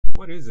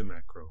What is a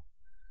macro?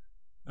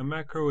 A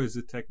macro is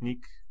a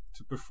technique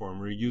to perform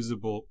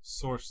reusable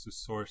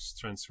source-to-source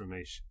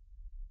transformation.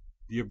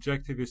 The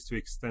objective is to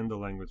extend the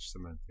language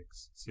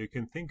semantics. So you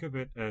can think of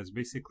it as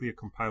basically a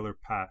compiler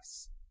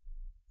pass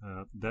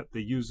that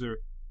the user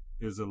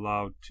is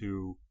allowed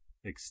to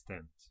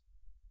extend.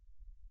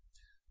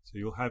 So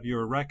you'll have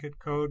your racket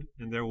code,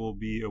 and there will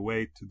be a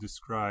way to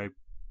describe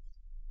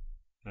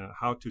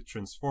how to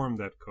transform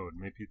that code,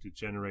 maybe to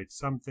generate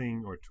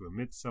something or to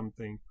omit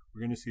something.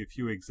 We're going to see a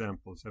few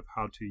examples of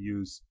how to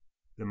use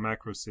the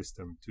macro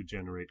system to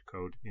generate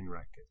code in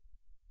Racket.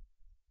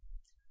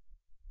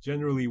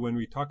 Generally, when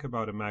we talk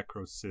about a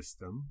macro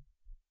system,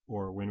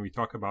 or when we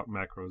talk about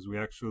macros, we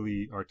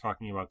actually are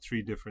talking about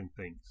three different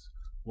things.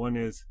 One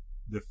is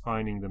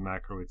defining the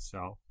macro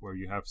itself, where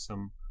you have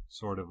some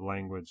sort of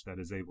language that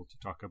is able to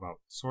talk about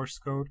source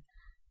code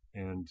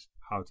and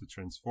how to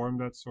transform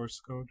that source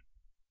code.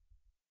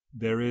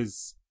 There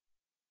is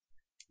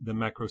the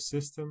macro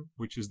system,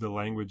 which is the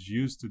language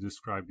used to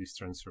describe these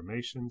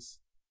transformations.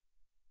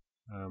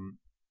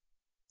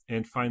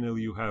 And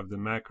finally, you have the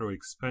macro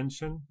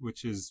expansion,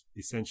 which is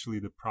essentially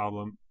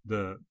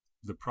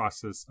the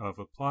process of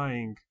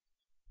applying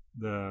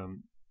the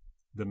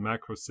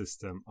macro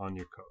system on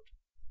your code.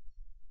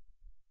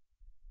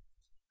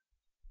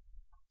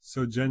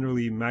 So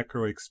generally,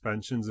 macro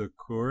expansions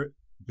occur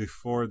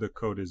before the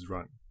code is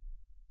run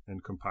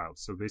and compiled.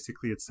 So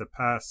basically, it's a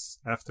pass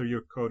after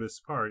your code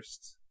is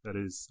parsed that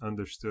is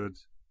understood,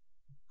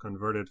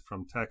 converted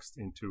from text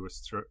into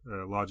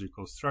a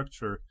logical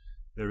structure.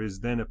 There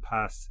is then a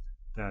pass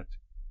that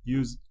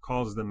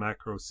calls the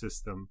macro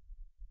system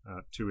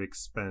to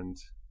expand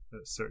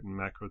certain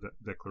macro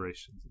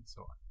declarations and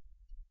so on.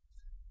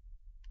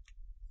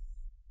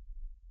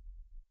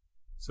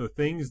 So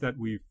things that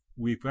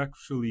we've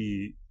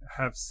actually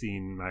have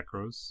seen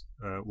macros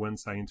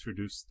once I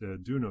introduced the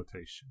do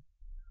notation,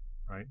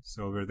 right?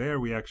 So over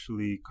there we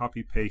actually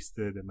copy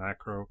pasted a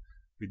macro.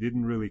 We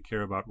didn't really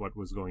care about what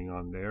was going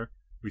on there.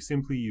 We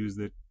simply used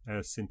it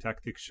as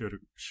syntactic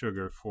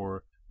sugar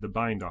for the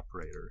bind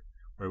operator,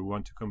 where we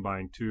want to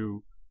combine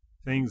two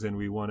things and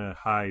we want to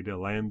hide a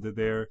lambda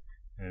there,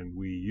 and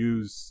we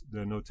use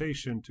the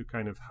notation to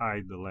kind of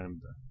hide the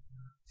lambda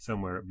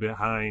somewhere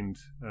behind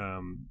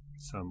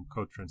some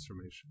code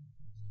transformation.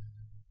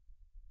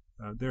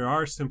 There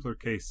are simpler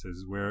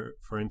cases where,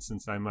 for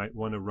instance, I might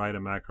want to write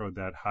a macro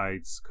that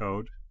hides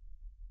code,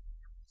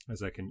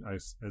 as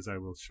I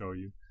will show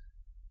you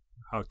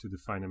how to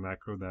define a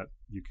macro that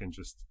you can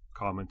just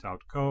comment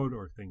out code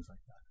or things like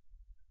that.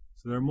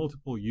 So there are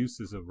multiple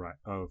uses of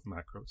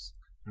macros.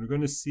 And we're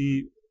going to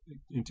see,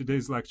 in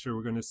today's lecture,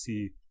 we're going to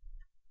see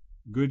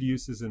good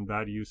uses and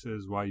bad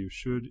uses, why you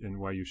should and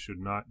why you should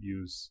not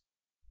use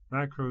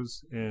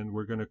macros. And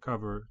we're going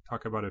to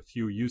talk about a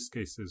few use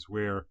cases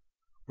where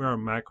are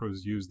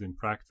macros used in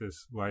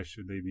practice, why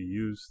should they be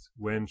used,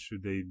 when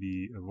should they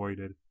be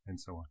avoided, and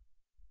so on.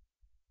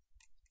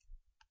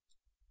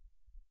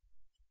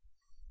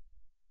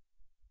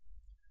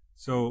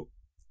 So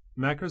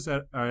macros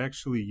are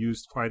actually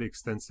used quite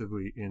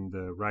extensively in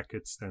the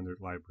Racket standard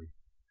library.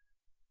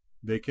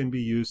 They can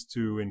be used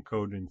to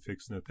encode in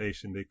fixed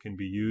notation. They can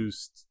be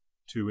used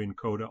to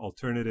encode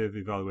alternative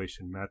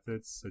evaluation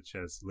methods, such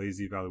as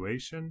lazy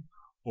evaluation,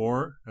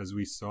 or, as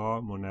we saw,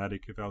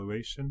 monadic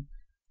evaluation.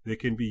 They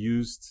can be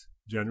used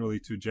generally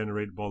to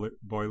generate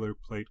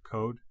boilerplate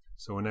code.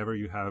 So whenever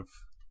you have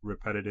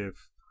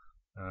repetitive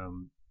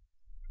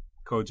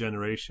code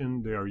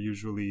generation, they are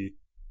usually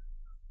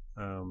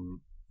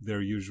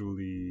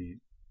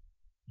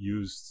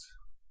used,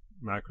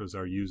 macros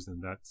are used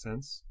in that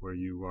sense, where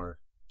you are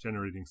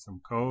generating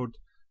some code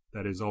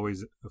that is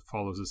always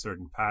follows a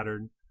certain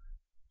pattern.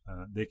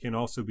 They can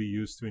also be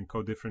used to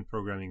encode different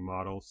programming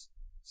models,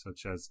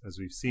 such as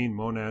we've seen,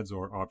 monads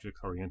or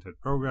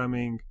object-oriented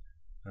programming.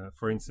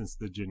 For instance,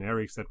 the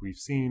generics that we've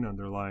seen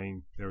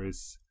underlying, there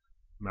is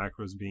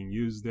macros being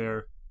used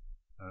there.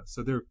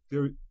 So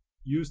they're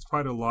used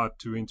quite a lot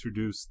to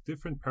introduce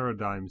different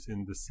paradigms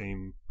in the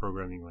same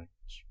programming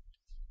language.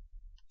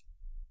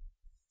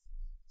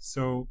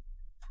 So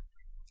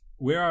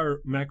where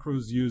are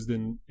macros used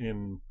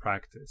in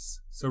practice?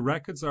 So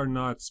Rackets are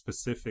not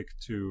specific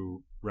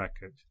to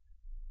Racket.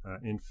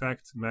 In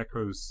fact,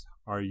 macros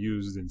are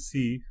used in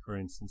C, for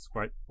instance,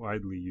 quite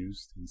widely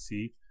used in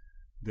C.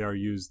 They are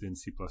used in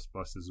C++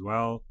 as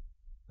well,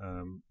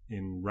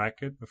 in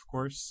Racket, of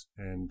course,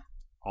 and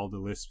all the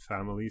Lisp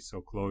family.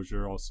 So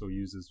Clojure also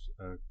uses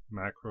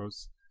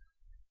macros.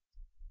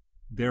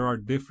 There are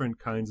different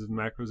kinds of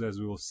macros, as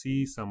we will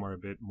see. Some are a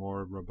bit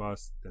more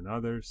robust than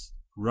others.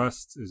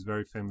 Rust is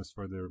very famous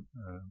for their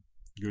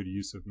good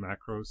use of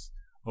macros.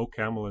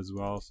 OCaml as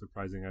well,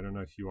 surprising. I don't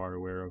know if you are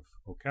aware of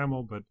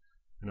OCaml, but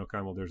in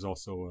OCaml there's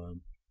also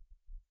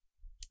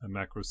a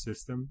macro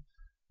system.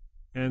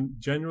 And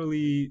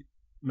generally,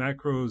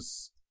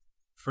 macros,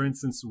 for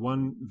instance,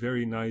 one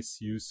very nice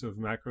use of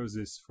macros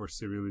is for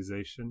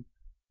serialization,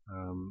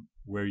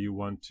 where you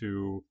want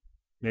to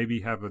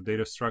maybe have a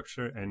data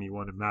structure and you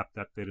want to map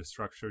that data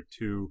structure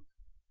to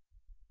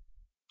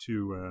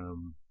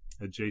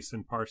a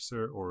JSON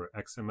parser or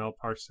XML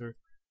parser.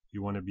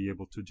 You want to be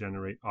able to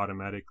generate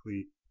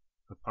automatically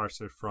a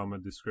parser from a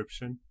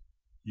description.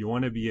 You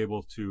want to be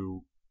able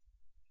to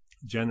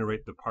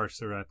generate the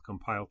parser at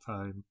compile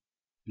time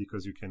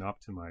because you can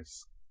optimize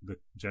the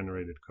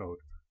generated code.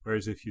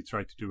 Whereas if you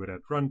try to do it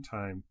at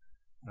runtime,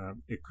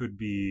 it could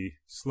be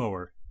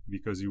slower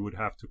because you would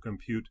have to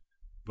compute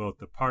both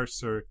the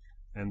parser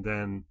and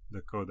then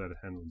the code that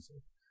handles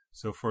it.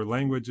 So for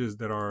languages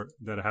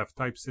that have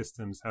type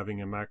systems,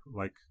 having a macro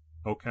like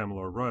OCaml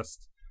or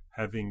Rust,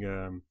 having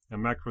a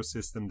macro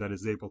system that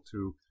is able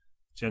to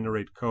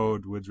generate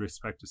code with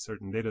respect to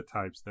certain data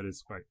types, that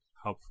is quite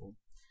helpful.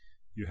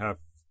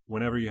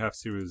 Whenever you have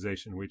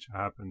serialization, which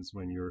happens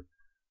when you're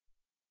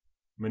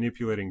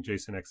manipulating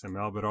JSON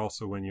XML, but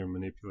also when you're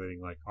manipulating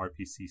like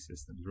RPC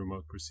systems,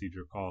 remote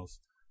procedure calls,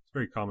 it's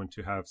very common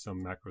to have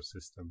some macro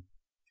system.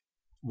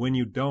 When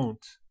you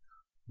don't,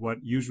 what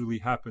usually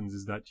happens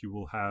is that you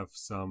will have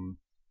some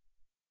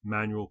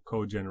manual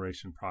code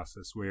generation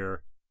process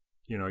where,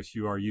 if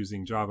you are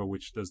using Java,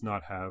 which does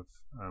not have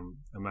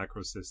a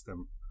macro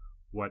system,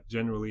 what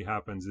generally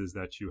happens is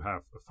that you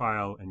have a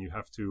file and you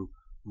have to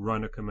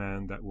run a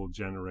command that will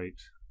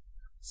generate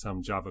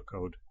some Java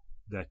code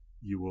that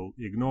you will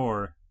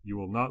ignore. You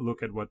will not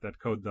look at what that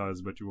code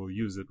does, but you will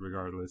use it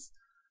regardless.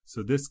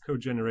 So this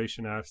code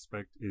generation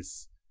aspect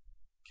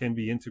can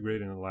be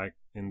integrated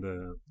in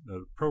the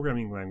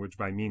programming language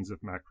by means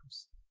of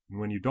macros. And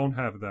when you don't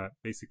have that,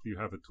 basically you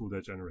have a tool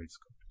that generates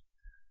code.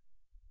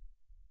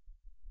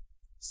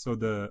 So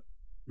the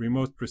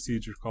remote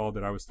procedure call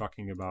that I was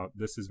talking about,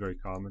 this is very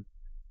common.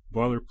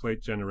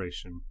 Boilerplate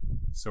generation.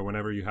 So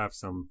whenever you have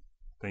some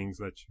things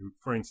that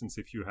for instance,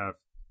 if you have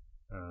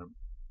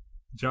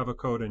Java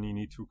code and you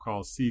need to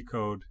call C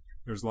code,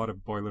 there's a lot of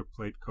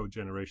boilerplate code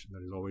generation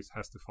that always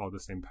has to follow the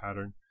same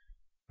pattern.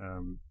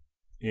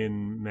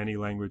 In many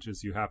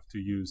languages, you have to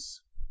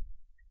use,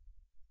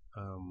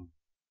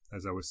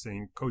 as I was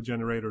saying, code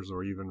generators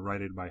or even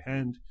write it by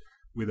hand.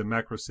 With a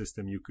macro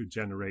system, you could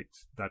generate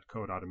that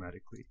code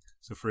automatically.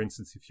 So for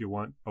instance, if you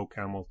want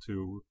OCaml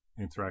to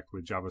interact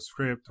with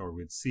JavaScript or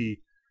with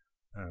C,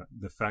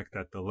 the fact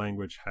that the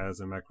language has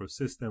a macro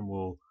system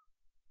will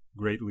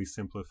greatly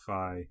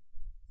simplify.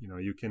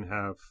 You can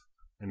have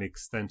an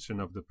extension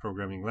of the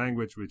programming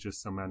language with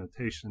just some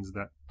annotations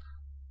that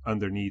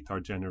underneath are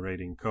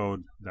generating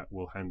code that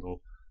will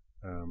handle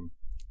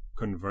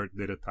convert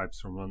data types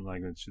from one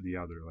language to the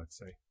other, let's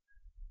say.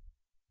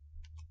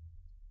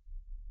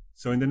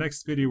 So in the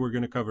next video, we're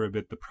going to cover a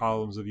bit the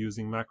problems of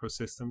using macro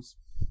systems.